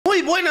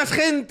Muy buenas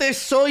gente,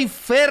 soy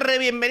Ferre,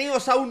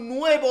 bienvenidos a un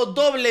nuevo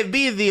doble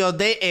vídeo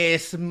de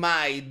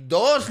SMITE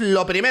 2.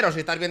 Lo primero,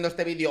 si estás viendo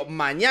este vídeo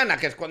mañana,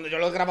 que es cuando yo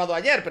lo he grabado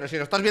ayer, pero si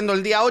lo estás viendo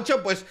el día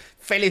 8, pues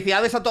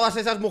felicidades a todas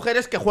esas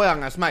mujeres que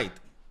juegan a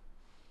SMITE.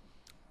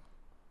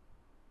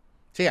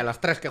 Sí, a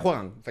las 3 que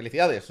juegan,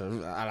 felicidades,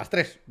 a las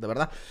 3, de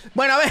verdad.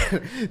 Bueno, a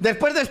ver,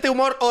 después de este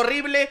humor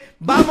horrible,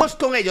 vamos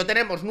con ello.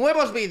 Tenemos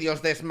nuevos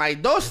vídeos de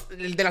SMITE 2.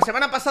 El de la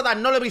semana pasada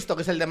no lo he visto,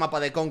 que es el de mapa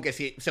de Con, que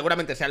sí,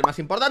 seguramente sea el más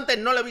importante.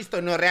 No lo he visto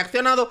y no he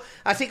reaccionado,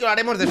 así que lo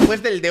haremos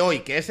después del de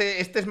hoy, que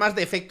este es más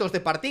de efectos de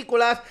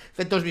partículas,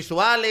 efectos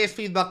visuales,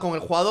 feedback con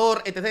el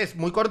jugador, etc. Es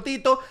muy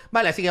cortito.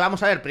 Vale, así que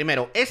vamos a ver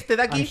primero este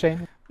de aquí.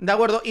 De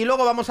acuerdo, y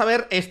luego vamos a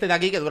ver este de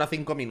aquí que dura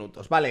 5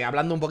 minutos, ¿vale?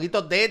 Hablando un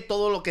poquito de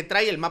todo lo que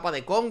trae el mapa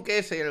de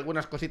Conques,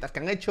 algunas cositas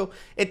que han hecho,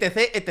 etc,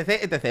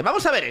 etc, etc.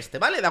 Vamos a ver este,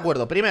 ¿vale? De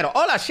acuerdo, primero,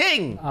 ¡hola,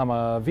 Shane! I'm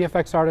a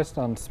VFX artist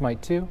on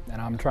SMITE 2,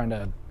 and I'm trying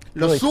to...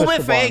 Los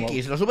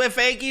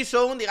VFX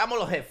son, digamos,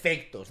 los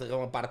efectos,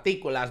 como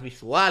partículas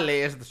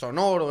visuales,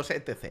 sonoros,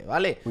 etc,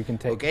 ¿vale? We can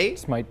take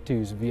SMITE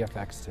 2's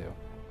VFX too.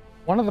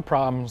 One of the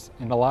problems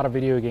in a lot of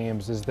video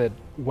games is that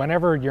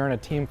whenever you're in a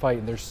team fight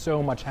and there's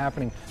so much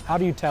happening, how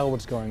do you tell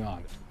what's going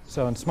on?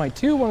 So in SMITE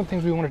 2, one of the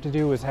things we wanted to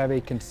do is have a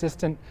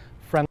consistent,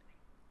 friendly...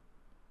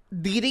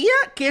 Diría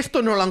que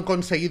esto no lo han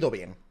conseguido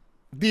bien.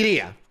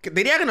 Diría que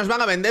nos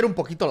van a vender un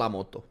poquito la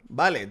moto,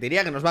 ¿vale?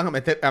 Diría que nos van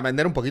a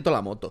vender un poquito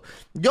la moto.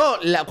 Yo,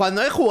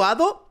 cuando he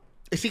jugado...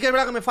 Sí que es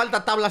verdad que me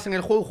falta tablas en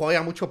el juego,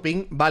 juego mucho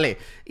ping, vale,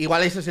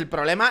 igual ese es el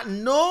problema.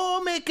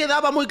 No me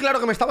quedaba muy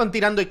claro que me estaban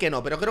tirando y que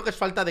no, pero creo que es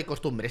falta de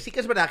costumbre. Sí que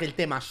es verdad que el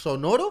tema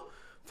sonoro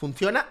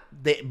funciona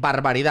de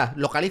barbaridad.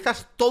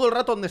 Localizas todo el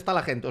rato donde está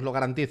la gente, os lo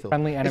garantizo.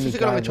 Eso sí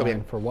que lo han hecho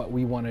bien. For what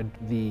we wanted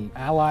the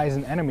allies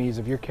and enemies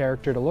of your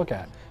character to look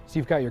at. So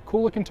you've got your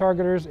cool looking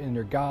targeters in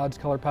your gods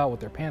color palette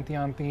with their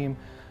Pantheon theme.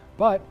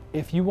 But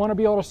if you want to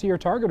be able to see your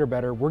targeter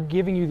better, we're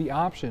giving you the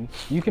option.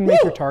 You can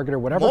make your targeter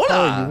whatever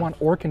color you want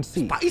or can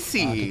see.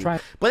 Spicy.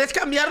 Puedes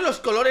cambiar los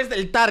colores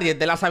del target,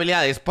 de las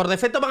habilidades. Por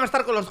defecto van a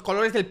estar con los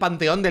colores del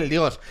panteón del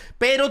dios,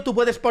 pero tú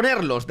puedes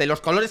ponerlos de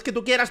los colores que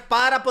tú quieras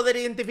para poder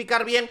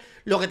identificar bien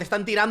lo que te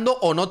están tirando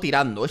o no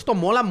tirando. Esto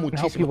mola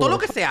muchísimo. Todo lo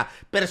que sea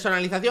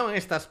personalización en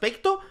este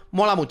aspecto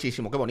mola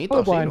muchísimo. Qué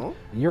bonito, ¿sí, no?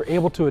 You're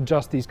able to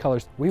adjust these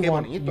colors. We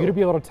want you to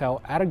be able to tell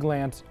at a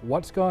glance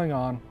what's going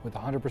on with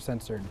 100%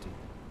 certainty.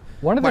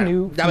 One of the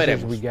new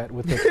features we get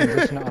with the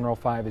transition to Unreal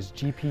 5 is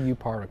GPU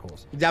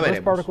particles. Those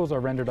particles are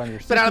rendered on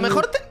your CPU, pero a lo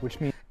mejor which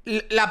means...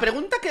 La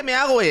pregunta que me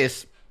hago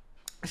es,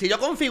 si yo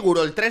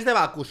configuro el 3 de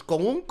Bacchus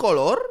con un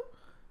color,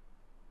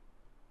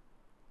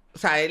 o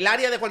sea, el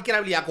área de cualquier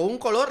habilidad con un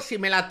color, si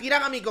me la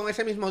tiran a mí con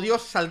ese mismo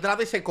dios, ¿saldrá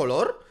de ese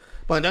color?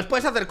 Pues entonces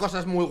puedes hacer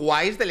cosas muy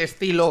guays del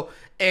estilo...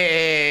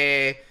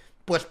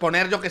 pues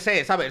poner, yo que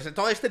sé, ¿sabes?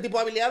 Todo este tipo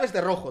de habilidades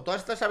de rojo, todas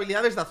estas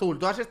habilidades de azul,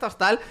 todas estas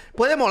tal.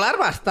 Puede molar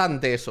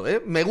bastante eso,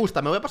 ¿eh? Me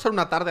gusta, me voy a pasar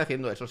una tarde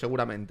haciendo eso,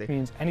 seguramente.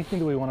 Means anything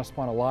that we want to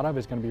spawn a lot of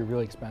is going to be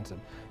really expensive.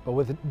 But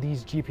with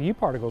these GPU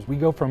particles, we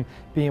go from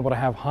being able to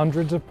have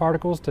hundreds of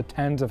particles to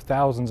tens of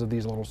thousands of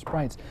these little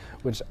sprites,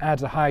 which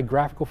adds a high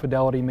graphical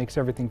fidelity, makes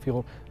everything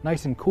feel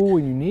nice and cool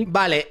and unique.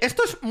 Vale,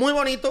 esto es muy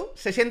bonito,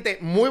 se siente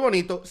muy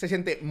bonito, se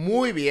siente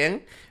muy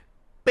bien.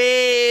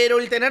 Pero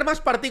el tener más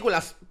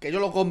partículas, que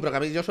yo lo compro, que a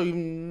mí yo soy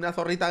una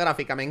zorrita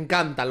gráfica, me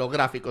encantan los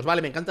gráficos,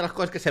 ¿vale? Me encantan las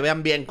cosas que se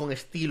vean bien, con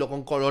estilo,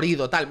 con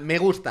colorido, tal, me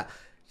gusta.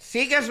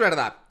 Sí que es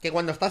verdad que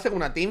cuando estás en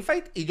una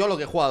teamfight, y yo lo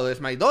que he jugado de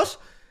SMITE 2,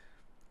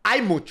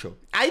 hay mucho,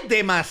 hay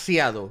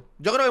demasiado.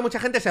 Yo creo que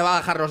mucha gente se va a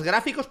bajar los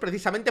gráficos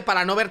precisamente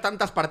para no ver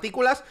tantas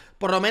partículas,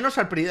 por lo menos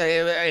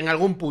en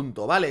algún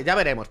punto, ¿vale? Ya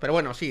veremos, pero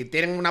bueno, sí,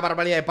 tienen una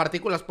barbaridad de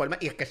partículas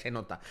y es que se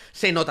nota,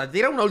 te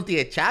tira una ulti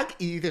de Chuck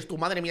y dices, tu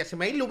madre mía, se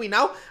me ha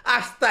iluminado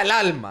hasta el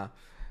alma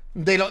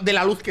de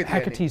la luz que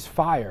tiene. Hecate's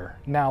fire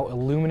now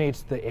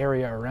illuminates the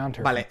area around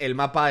her. Vale, el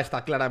mapa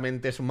está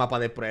claramente, es un mapa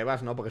de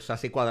pruebas, ¿no? Porque es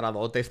así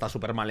cuadradote, está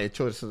súper mal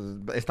hecho,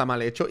 está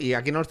mal hecho. Y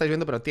aquí no lo estáis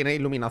viendo, pero tiene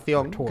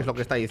iluminación, que es lo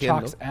que está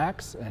diciendo. Y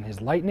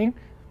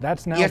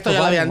esto ya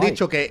lo habían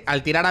dicho, que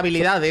al tirar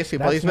habilidades, si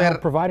podéis ver...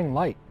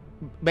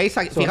 ¿Veis?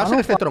 Fijaos en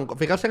este tronco,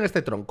 fijaos en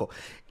este tronco.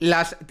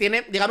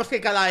 Digamos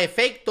que cada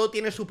efecto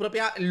tiene su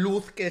propia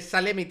luz que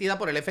sale emitida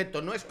por el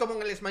efecto. No es como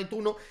en el SMITE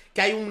 1,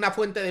 que hay una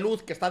fuente de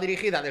luz que está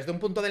dirigida desde un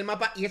punto del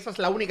mapa y esa es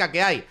la única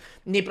que hay.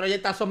 Ni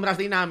proyecta sombras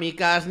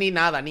dinámicas, ni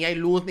nada, ni hay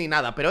luz, ni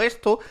nada. Pero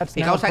esto,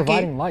 fijaos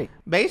aquí,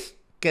 ¿veis?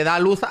 Que da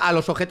luz a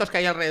los objetos que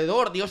hay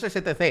alrededor, dioses,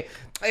 etc.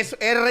 Es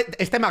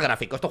tema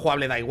gráfico, esto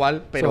jugable da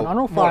igual, pero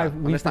mola,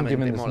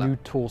 honestamente mola.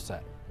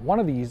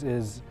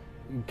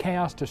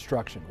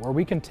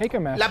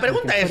 La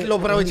pregunta es, ¿lo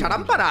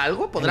aprovecharán para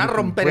algo? ¿Podrán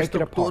romper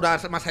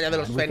estructuras más allá de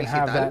los fénix y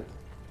tal?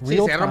 Sí,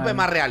 se rompe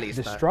más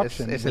realista,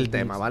 es el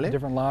tema, ¿vale?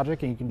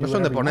 No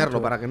son de ponerlo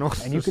para que no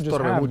se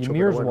estorbe mucho,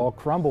 pero bueno.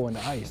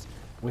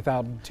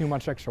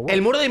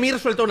 El muro de Ymir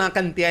suelta una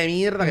cantidad de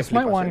mierda que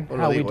flipas, os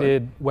lo digo,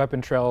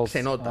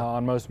 se nota.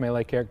 On most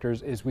melee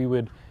characters is we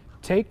would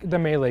take the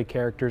melee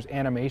character's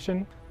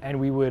animation and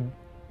we would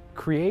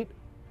create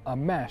a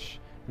mesh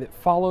that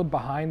followed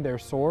behind their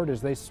sword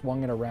as they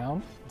swung it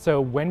around.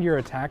 So when your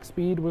attack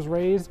speed was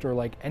raised or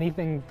like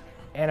anything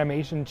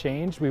animation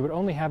changed, we would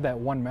only have that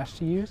one mesh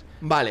to use.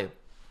 Vale.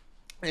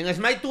 En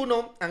Smite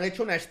 1 han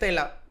hecho una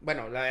estela,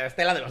 bueno, la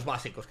estela de los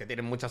básicos, que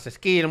tienen muchas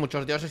skills,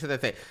 muchos dioses,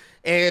 etc.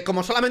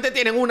 Como solamente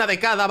tienen una de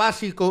cada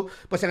básico,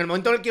 pues en el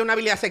momento en el que una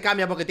habilidad se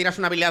cambia porque tiras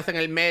una habilidad en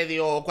el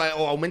medio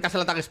o aumentas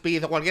el attack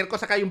speed o cualquier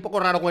cosa que hay un poco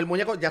raro con el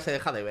muñeco, ya se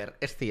deja de ver,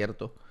 es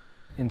cierto.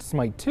 In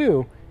SMITE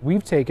 2,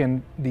 we've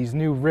taken these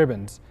new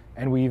ribbons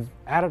and we've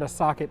added a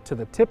socket to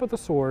the tip of the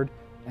sword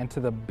and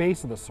to the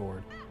base of the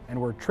sword.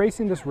 And we're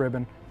tracing this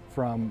ribbon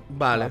from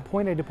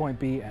point A to point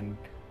B, and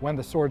when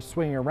the sword's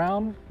swinging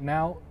around,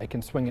 now it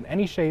can swing in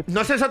any shape.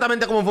 No sé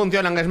exactamente cómo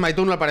funciona en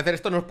Smite 1, al parecer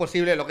esto no es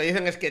posible. Lo que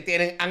dicen es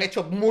que han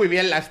hecho muy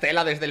bien la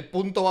estela desde el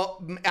punto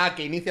A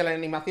que inicia la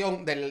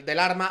animación del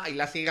arma y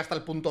la sigue hasta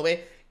el punto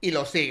B y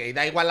lo sigue. Y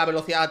da igual la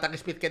velocidad de attack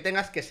speed que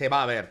tengas, que se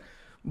va a ver.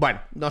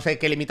 Bueno, no sé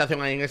qué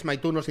limitación hay en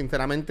Smite 1,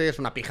 sinceramente, es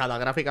una pijada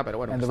gráfica, pero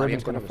bueno, and the está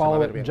bien ribbon's going to se va a follow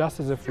ver it bien. just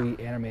as if we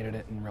animated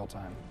it in real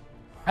time.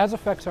 As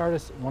effects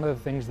artists, one of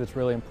the things that's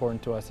really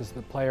important to us is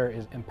the player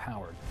is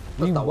empowered.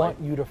 We want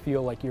you to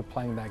feel like you're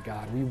playing that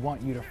god. We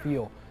want you to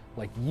feel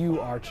like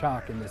you are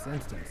Chalk in this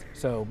instance.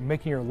 So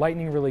making your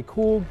lightning really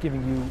cool,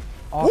 giving you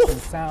awesome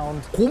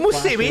sound. ¿Cómo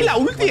se ve la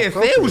ulti de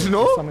Zeus,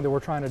 no? Something that we're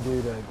trying to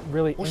do to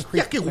really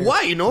Hostia, qué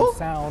guay, ¿no?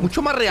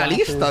 Mucho más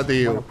realista,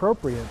 tío.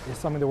 Appropriate is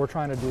something that we're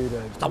trying to do to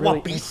Está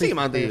really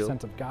guapísima, increase the tío.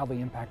 sense of godly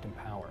impact and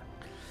power.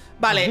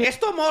 Vale,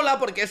 esto mola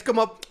porque es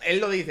como, él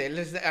lo dice, él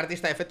es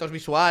artista de efectos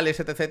visuales,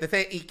 etc,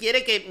 etc, y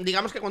quiere que,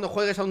 digamos que cuando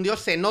juegues a un dios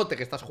se note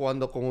que estás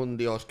jugando con un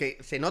dios, que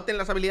se noten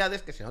las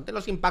habilidades, que se noten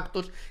los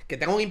impactos, que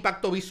tenga un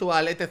impacto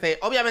visual, etc.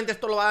 Obviamente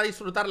esto lo va a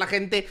disfrutar la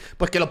gente,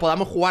 pues que lo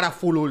podamos jugar a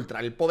full ultra.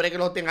 El pobre que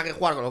lo tenga que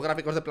jugar con los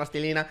gráficos de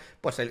plastilina,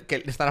 pues el que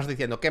le estarás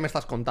diciendo, ¿qué me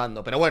estás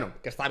contando? Pero bueno,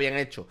 que está bien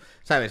hecho,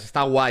 ¿sabes?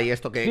 Está guay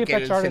esto, que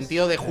el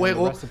sentido de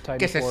juego,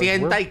 que se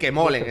sienta y que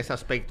mole en ese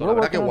aspecto. La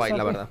verdad que guay,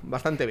 la verdad,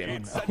 bastante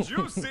bien.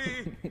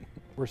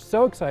 We're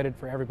so excited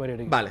for everybody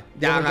to... Vale,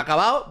 ya han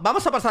acabado.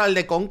 Vamos a pasar al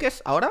de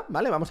Conquest ahora,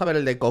 ¿vale? Vamos a ver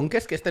el de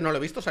Conquest, que este no lo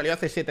he visto, salió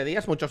hace 7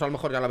 días, muchos a lo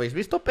mejor ya lo habéis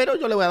visto, pero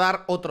yo le voy a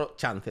dar otro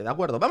chance, ¿de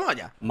acuerdo? Vamos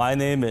allá. My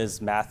name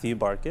is Matthew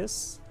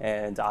Barkis,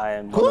 and I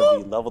am one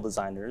of the level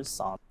designers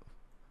on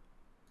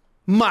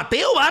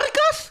 ¿Mateo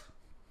Vargas?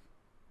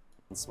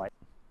 SMITE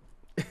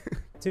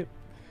 2.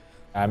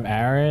 I'm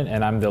Aaron,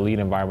 and I'm the lead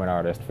environment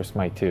artist for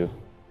SMITE 2.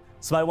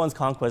 SMITE 1's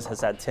Conquest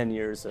has had 10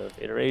 years of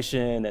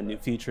iteration and new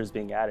features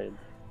being added,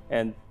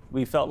 and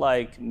we felt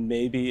like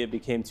maybe it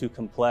became too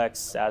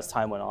complex as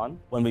time went on.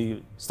 When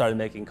we started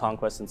making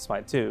Conquest in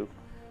SMITE 2,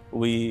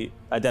 we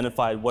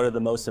identified what are the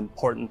most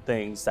important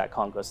things that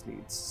Conquest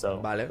needs. So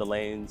the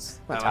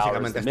lanes, the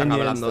towers, the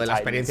minions, the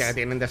titans,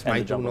 and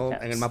the jungle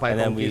camps. And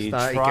then we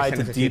tried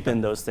to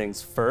deepen those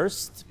things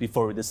first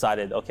before we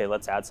decided, okay,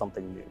 let's add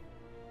something new.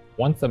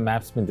 Once the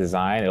map's been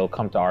designed, it'll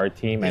come to our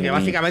team. Y que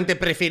básicamente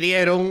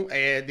prefirieron,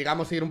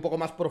 digamos, ir un poco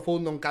más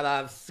profundo en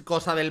cada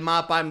cosa del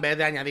mapa en vez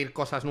de añadir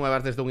cosas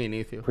nuevas desde un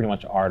inicio. Pretty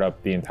much art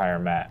up the entire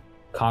map.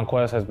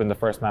 Conquest has been the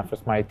first map for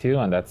SMITE 2,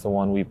 and that's the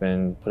one we've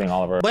been putting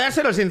all of our... Voy a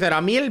serlo sincero,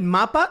 a mí el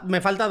mapa me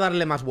falta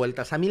darle más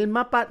vueltas. A mí el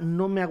mapa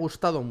no me ha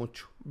gustado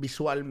mucho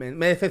visualmente,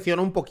 me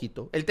decepcionó un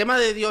poquito. El tema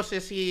de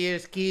dioses y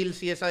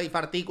skills y esas y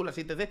partículas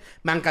y etc.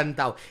 me ha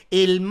encantado.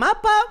 El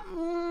mapa...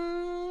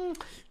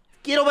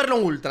 quiero verlo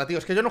en ultra, tío.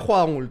 Es que yo no he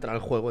jugado en ultra al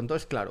juego,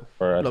 entonces claro,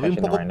 lo vi un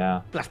poco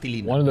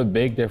plastilina. One of the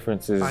big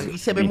differences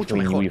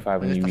between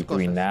UE5 and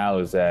UE3 now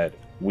is that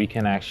we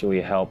can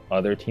actually help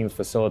other teams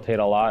facilitate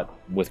a lot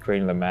with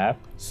creating the map.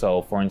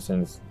 So, for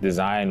instance,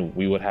 design,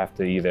 we would have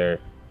to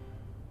either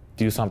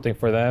do something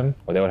for them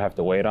or they would have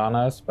to wait on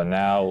us, but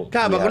now...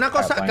 Claro, porque una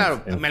cosa,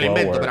 claro, me lo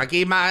invento, pero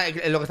aquí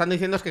lo que están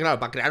diciendo es que, claro,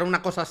 para crear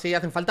una cosa así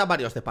hacen falta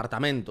varios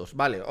departamentos,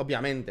 ¿vale?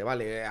 Obviamente,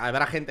 ¿vale?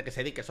 Habrá gente que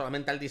se dedique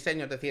solamente al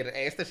diseño, es decir,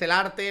 este es el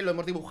arte, lo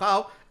hemos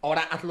dibujado,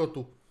 ahora hazlo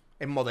tú,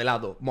 en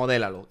modelado,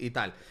 modélalo y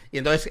tal. Y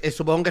entonces,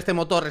 supongo que este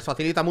motor les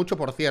facilita mucho,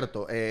 por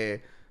cierto.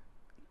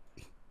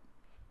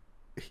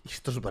 ¿Y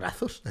estos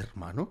brazos,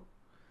 hermano?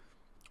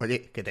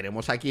 Oye, que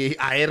tenemos aquí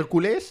a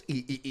Hércules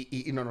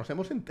y no nos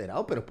hemos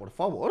enterado, pero por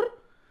favor.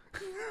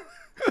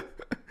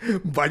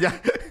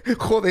 Vaya,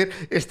 joder,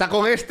 está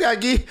con este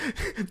aquí.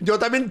 Yo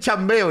también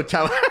chambeo,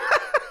 chaval.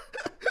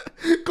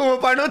 Como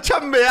para no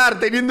chambear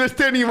teniendo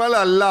este animal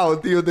al lado,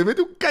 tío. Te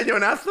mete un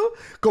cañonazo,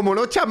 como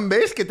no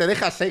chambees, que te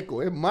deja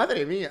seco,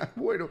 madre mía.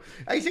 Bueno,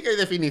 ahí sí que hay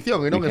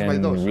definición, ¿no? We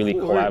can really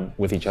collab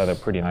with each other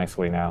pretty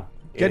nicely now.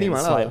 Qué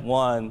animalada. In SMITE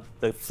 1,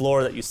 the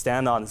floor that you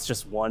stand on is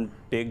just one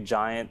big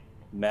giant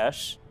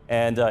mesh.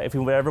 And if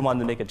we ever wanted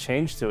to make a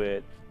change to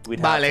it, we'd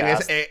have to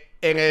ask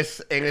en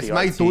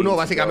SMITE 1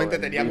 básicamente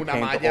tenían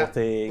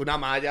una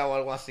malla o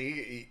algo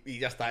así y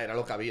ya está, era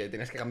lo que había. Y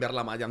tienes que cambiar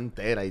la malla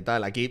entera y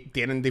tal. Aquí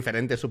tienen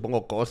diferentes,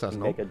 supongo, cosas,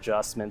 ¿no? Make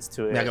adjustments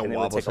to it. Mira qué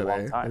guapo se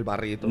ve el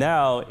barrito.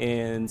 Now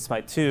in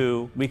SMITE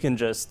 2, we can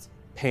just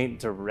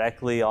paint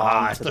directly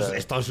on esto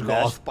es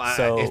goth,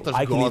 so esto es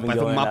I can goth, even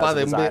go in as a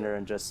designer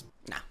and just...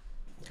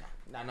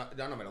 No,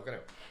 yo no me lo creo.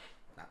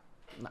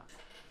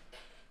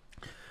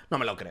 No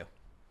me lo creo.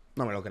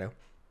 No me lo creo.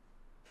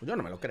 Yo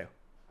no me lo creo.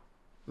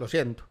 Lo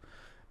siento.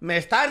 Me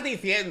estás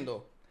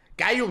diciendo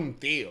que hay un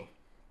tío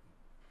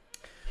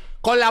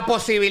con la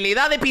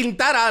posibilidad de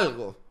pintar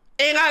algo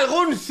en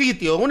algún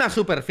sitio, en una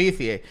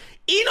superficie,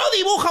 y no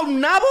dibuja un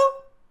nabo,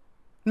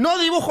 no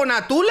dibuja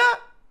una tula,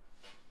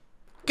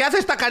 que hace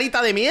esta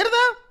carita de mierda.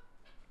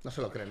 No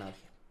se lo cree nadie.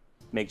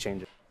 Make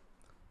changes.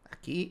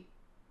 Aquí...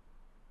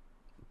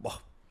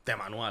 de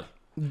manual.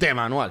 De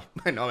manual.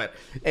 Bueno, a ver,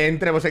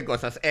 entremos en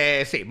cosas.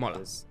 Sí, mola.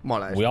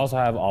 Mola We eso. also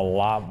have a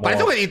lot more.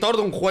 Parece un editor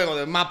de un juego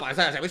de mapa. O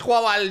sea, si habéis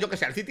jugado al, yo que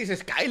sé, al Cities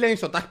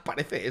Skylines o tal,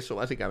 parece eso,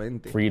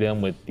 básicamente.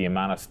 Freedom with the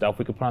amount of stuff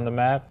we could put on the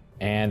map.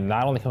 And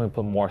not only can we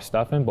put more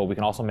stuff in, but we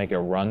can also make it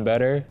run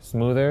better,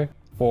 smoother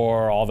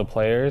for all the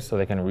players so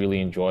they can really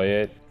enjoy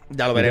it.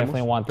 Ya lo We veremos.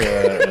 definitely want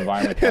the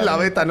environment to En la have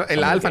beta, no- en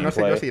la some alfa no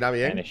sé yo gameplay, si irá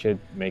bien. And it should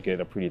make it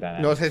a pretty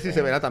dynamic No sé si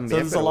se verá tan So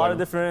bien, there's a pero lot bueno. of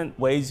different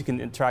ways you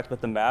can interact with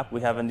the map.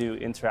 We have a new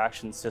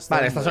interaction system.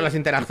 Vale, estas son las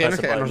interacciones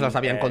que ya nos las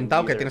habían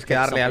contado, que tienes que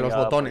darle a los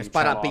botones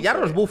para pillar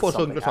los bufos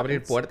o incluso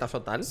abrir puertas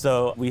o tal.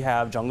 So we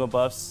have jungle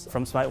buffs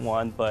from SMITE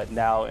 1, but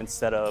now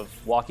instead of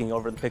walking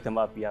over to pick them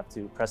up, you have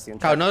to press the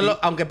Claro, interact no, key.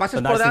 aunque pases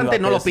The por nice thing delante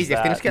about no lo this is pilles,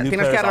 that tienes new que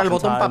darle al players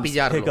botón para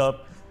oftentimes pick pillarlo.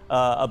 up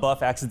a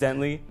buff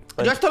accidentally.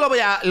 but Yo esto lo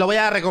voy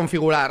a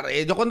reconfigurar.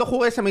 Yo cuando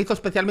jugué se me hizo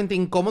especialmente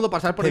incómodo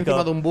pasar por pick encima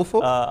up, de un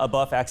bufo a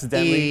buff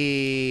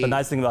accidentally. y, The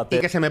nice thing about y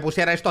this que se me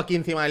pusiera esto aquí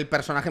encima del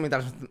personaje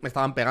mientras me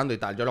estaban pegando y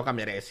tal. Yo lo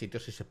cambiaré de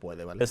sitio si se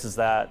puede, ¿vale? is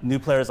that new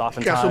players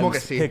asumo que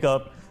oftentimes sí. pick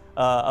up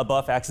a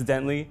buff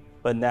accidentally,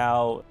 but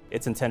now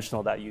it's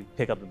intentional that you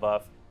pick up the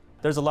buff.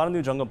 There's a lot of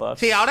new jungle buffs.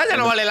 Sí, ahora ya in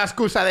no the vale la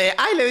excusa de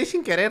 ¡ay, le di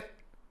sin querer!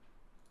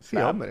 Sí,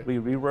 map. hombre. We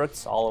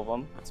reworked all of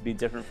them to be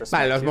different for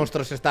Vale, SMITE los 2.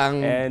 monstruos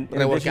están And in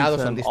revolcados,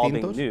 addition son to them all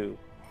being distintos. new,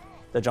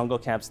 the jungle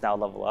camps now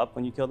level up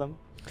when you kill them.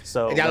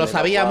 So Ya when lo they level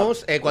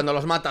sabíamos, up, cuando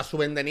los matas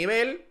suben de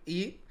nivel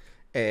y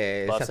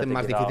se buffs hacen that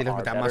más they give out difíciles, are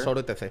meter más better. oro,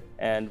 etc.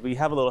 And we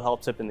have a little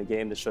help tip in the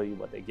game to show you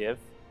what they give,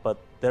 but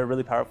they're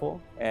really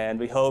powerful. And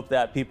we hope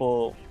that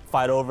people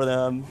fight over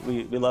them.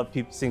 We love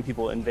seeing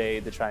people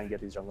invade to try and get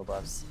these jungle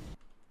buffs.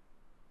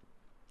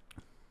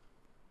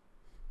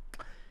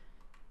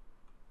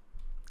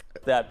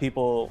 That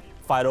people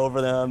fight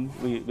over them.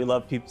 We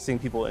love seeing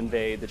people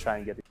invade to try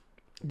and get these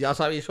Ya os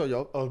aviso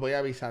yo, os voy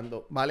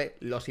avisando, ¿vale?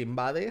 Los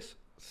invades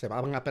se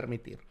van a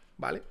permitir,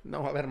 ¿vale? No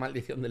va a haber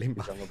maldición del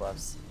invade. jungle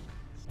buffs.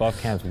 Buff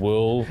camps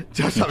will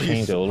Ya be sabéis.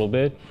 changed a little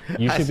bit.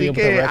 You should Así be able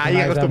to que hay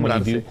que recognize them when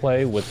you do acostumbrarse.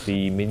 play with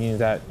the minions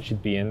that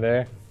should be in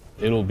there.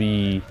 It'll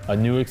be a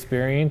new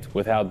experience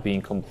without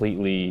being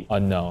completely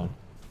unknown.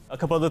 A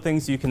couple other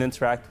things you can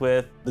interact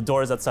with. The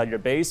doors outside your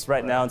base.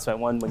 Right now in SMITE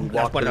 1, when you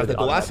Las walk puertas through, de they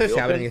tu base automatically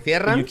se abren open. y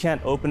cierran. You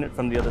can't open it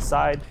from the other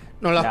side.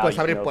 No las Now puedes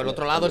you abrir can por el open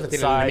otro it lado, from es the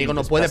decir, el other enemigo side.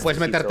 no You puede, just puedes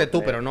press the keys to meterte tú,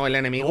 open pero it. no el The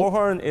enemigo.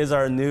 Warhorn is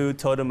our new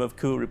totem of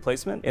coup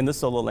replacement in the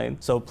solo lane.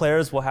 So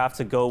players will have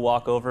to go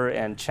walk over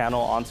and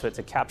channel onto it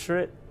to capture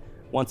it.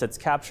 Once it's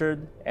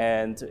captured,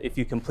 and if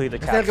you complete the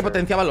Este es el que capture,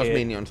 potenciaba los it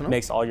minions, ¿no?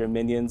 makes all your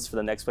minions for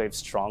the next wave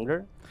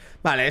stronger.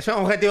 Vale, eso es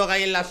un objetivo que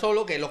hay en la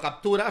solo, que lo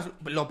capturas,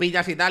 lo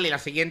pillas y tal, y la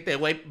siguiente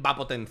wave va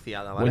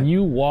potenciada, ¿vale? When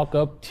you walk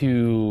up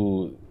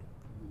to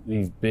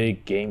these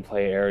big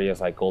gameplay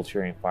areas like Gold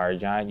Fury and Fire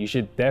Giant, you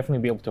should definitely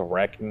be able to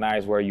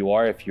recognize where you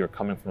are if you're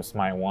coming from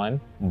SMITE 1,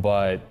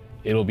 but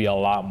it'll be a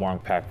lot more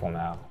impactful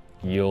now.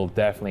 You'll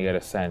definitely get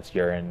a sense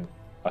you're in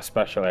a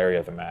special area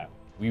of the map.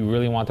 We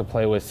really want to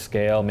play with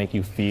scale, make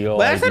you feel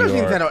Voy a like seros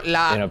you're sincero,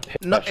 in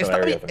a special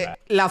area of the map.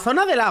 la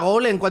zona de la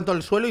gol en cuanto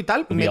al suelo y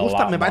tal, me Be a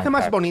gusta, lot me parece more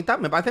más packed. bonita,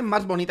 me parece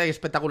más bonita y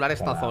espectacular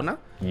esta zona.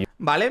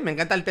 ¿Vale? Me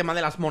encanta el tema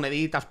de las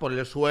moneditas por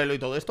el suelo y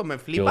todo esto, me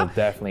You'll flipa.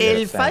 definitely get a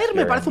El sense Fire me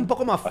you're parece in un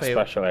poco más a feo.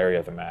 special area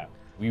of the map.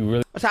 We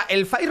really O sea,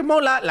 el Fire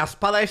mola, la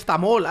espada esta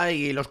mola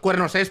y los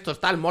cuernos estos,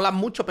 tal, molan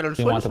mucho, pero el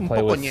suelo want es to un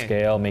play poco with ñe.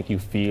 scale, make you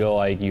feel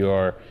like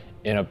you're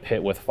in a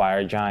pit with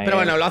Fire Giant. Pero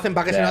bueno, lo hacen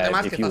para que se note that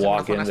más if que you estás en una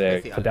walk in zona there,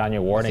 especial, put down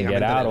your ward and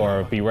get básicamente out, del or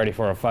mapa. be ready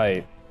for a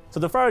fight. So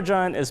the Fire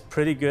Giant is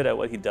pretty good at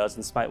what he does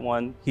in SMITE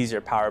 1. He's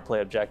your power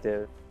play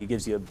objective. He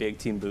gives you a big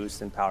team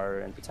boost in power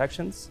and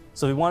protections.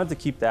 So we wanted to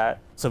keep that.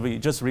 So we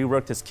just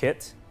reworked his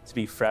kit to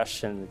be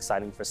fresh and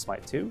exciting for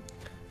SMITE 2.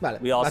 Vale,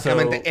 We also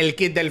básicamente el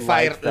kit del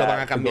Fire like lo van a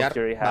that the cambiar, Gold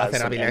Fury va a has hacer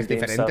some habilidades endgame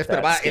diferentes, stuff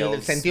pero that el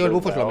scales sentido del really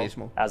buffo es lo well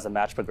mismo. as the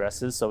match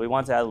progresses. So we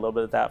want to add a little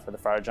bit of that for the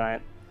Fire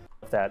Giant.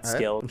 That A ver,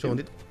 scale. un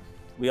segundito.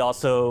 We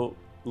also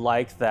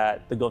like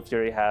that the Gold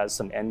Fury has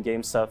some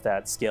endgame stuff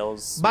that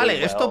scales. Vale,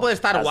 really esto well puede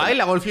estar as a guay.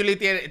 La Gold Fury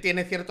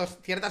tiene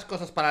ciertas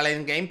cosas para el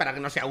endgame para que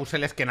no sea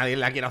useless, que nadie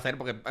la quiera hacer,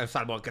 porque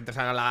salvo que te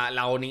salga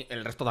la Oni,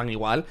 el resto dan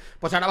igual.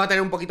 Pues ahora va a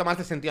tener un poquito más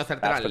de sentido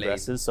hacértela match al late.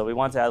 progresses. So we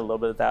want to add a little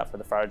bit of that for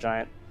the Fire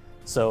Giant.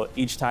 So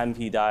each time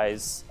he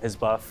dies, his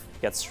buff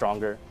gets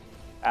stronger.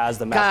 As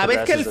the match Cada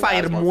vez que el progresses and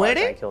Fire as more muere,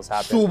 Fire Giant kills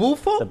happen, su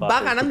bufo the buff va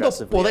is ganando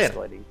progressively poder.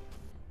 escalating.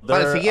 Para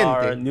el There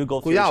siguiente. are new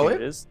Gold Fury Cuidado,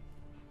 changes.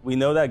 We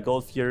know that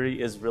Gold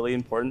Fury is really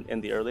important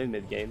in the early and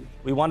mid game.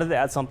 We wanted to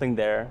add something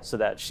there so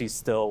that she's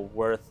still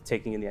worth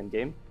taking in the end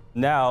game.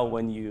 Now,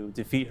 when you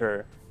defeat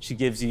her, she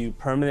gives you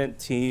permanent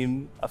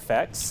team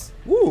effects,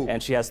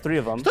 and she has 3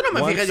 of them. Esto no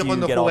me Once fijé yo you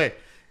cuando get all- jugué.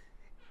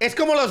 Es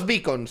como los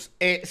beacons.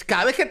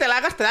 Cada vez que te la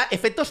hagas te da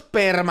efectos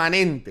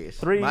permanentes,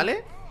 Three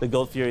 ¿vale? The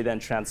Gold Fury then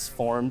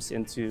transforms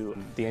into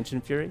the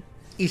Ancient Fury.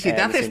 Y si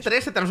te And haces this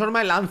 3, se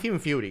transforma en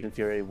Ancient Fury. Ancient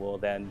Fury will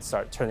then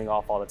start turning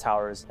off all the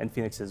towers and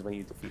phoenixes when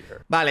you defeat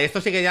her. Vale,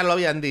 esto sí que ya lo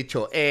habían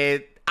dicho.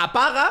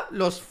 Apaga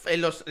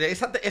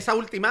esa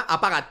última,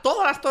 apaga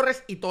todas las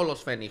torres y todos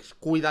los Fénix.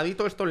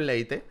 Cuidadito esto en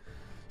late,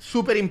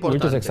 súper We're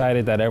importante. just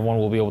excited that everyone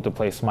will be able to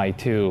play SMITE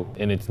 2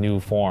 in its new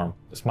form.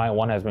 SMITE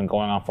 1 has been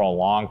going on for a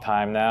long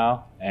time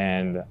now,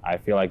 and I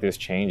feel like this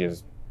change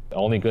is the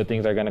only good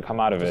things are going to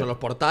come out of it. Son los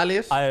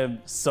portales. I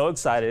am so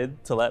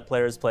excited to let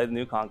players play the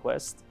new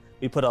Conquest.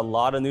 We put a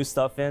lot of new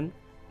stuff in.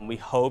 We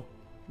hope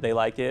they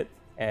like it,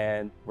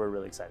 and we're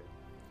really excited.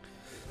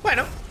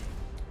 Bueno,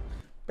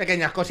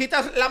 pequeñas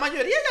cositas. La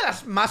mayoría ya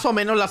las más o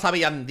menos las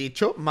habían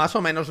dicho. Más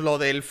o menos lo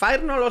del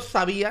Fire no lo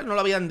sabía, no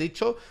lo habían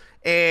dicho.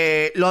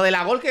 Lo de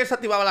la Gol que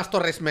desactivaba las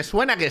torres me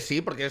suena que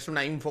sí, porque es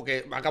una info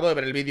que acabo de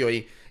ver el vídeo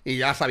y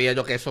ya sabía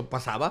yo que eso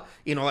pasaba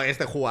y no es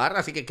de jugar,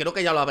 así que creo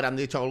que ya lo habrán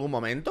dicho en algún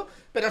momento.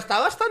 Pero está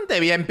bastante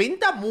bien,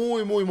 pinta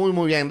muy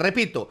bien.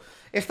 Repito,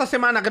 esta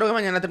semana creo que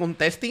mañana tengo un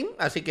testing,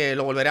 así que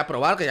lo volveré a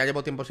probar, que ya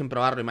llevo tiempo sin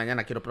probarlo y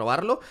mañana quiero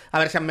probarlo, a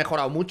ver si han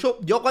mejorado mucho.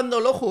 Yo cuando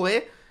lo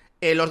jugué,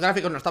 los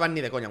gráficos no estaban ni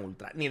de coña en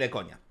Ultra, ni de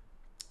coña.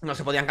 No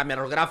se podían cambiar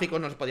los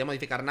gráficos, no se podía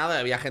modificar nada.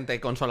 Había gente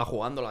de consola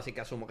jugándolo, así que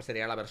asumo que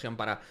sería la versión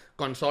para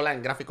consola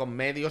en gráficos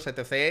medios,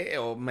 etc.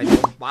 O medios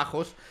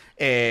bajos.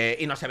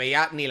 Y no se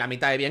veía ni la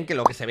mitad de bien que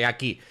lo que se ve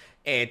aquí.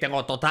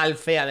 Tengo total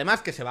fe,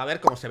 además, que se va a ver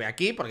como se ve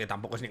aquí, porque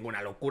tampoco es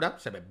ninguna locura.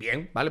 Se ve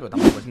bien, ¿vale? Pero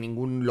tampoco es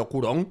ningún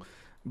locurón,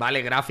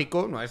 ¿vale?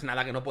 Gráfico, no es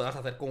nada que no puedas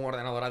hacer con un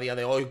ordenador a día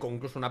de hoy, con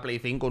incluso una Play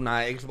 5,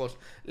 una Xbox,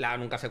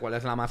 nunca sé cuál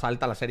es la más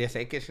alta, la Series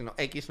X,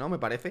 ¿no? Me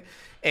parece.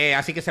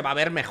 Así que se va a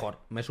ver mejor,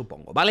 me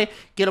supongo, ¿vale?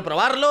 Quiero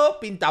probarlo,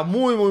 pinta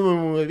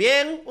muy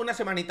bien, una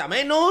semanita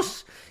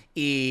menos.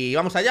 Y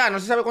vamos allá,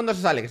 no se sabe cuándo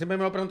se sale, que siempre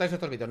me lo preguntáis en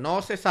estos vídeos.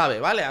 No se sabe,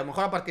 ¿vale? A lo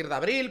mejor a partir de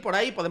abril, por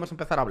ahí, podemos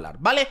empezar a hablar,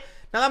 ¿vale?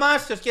 Nada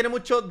más, si os quiere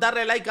mucho,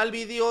 darle like al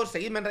vídeo,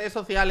 seguidme en redes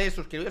sociales,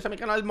 suscribiros a mi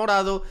canal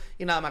morado.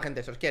 Y nada más,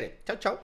 gente, si os quiere. Chao, chao.